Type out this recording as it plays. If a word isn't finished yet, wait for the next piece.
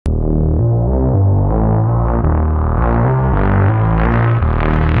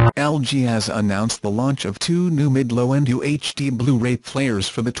LG has announced the launch of two new mid-low-end UHD Blu-ray players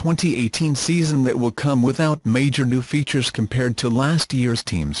for the 2018 season that will come without major new features compared to last year's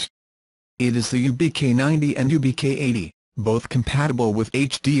teams. It is the UBK90 and UBK80, both compatible with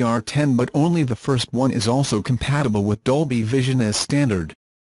HDR10, but only the first one is also compatible with Dolby Vision as standard.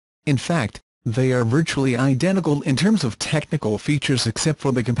 In fact, they are virtually identical in terms of technical features except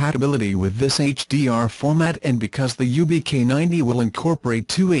for the compatibility with this HDR format, and because the UBK90 will incorporate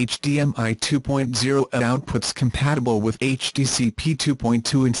two HDMI 2.0 outputs compatible with HDCP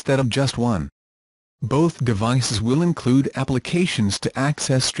 2.2 instead of just one. Both devices will include applications to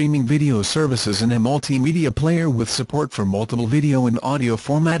access streaming video services and a multimedia player with support for multiple video and audio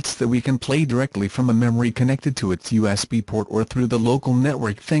formats that we can play directly from a memory connected to its USB port or through the local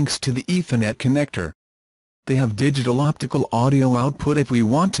network thanks to the Ethernet connector. They have digital optical audio output if we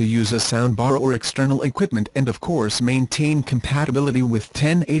want to use a soundbar or external equipment, and of course maintain compatibility with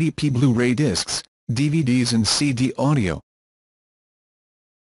 1080p Blu-ray discs, DVDs and CD audio.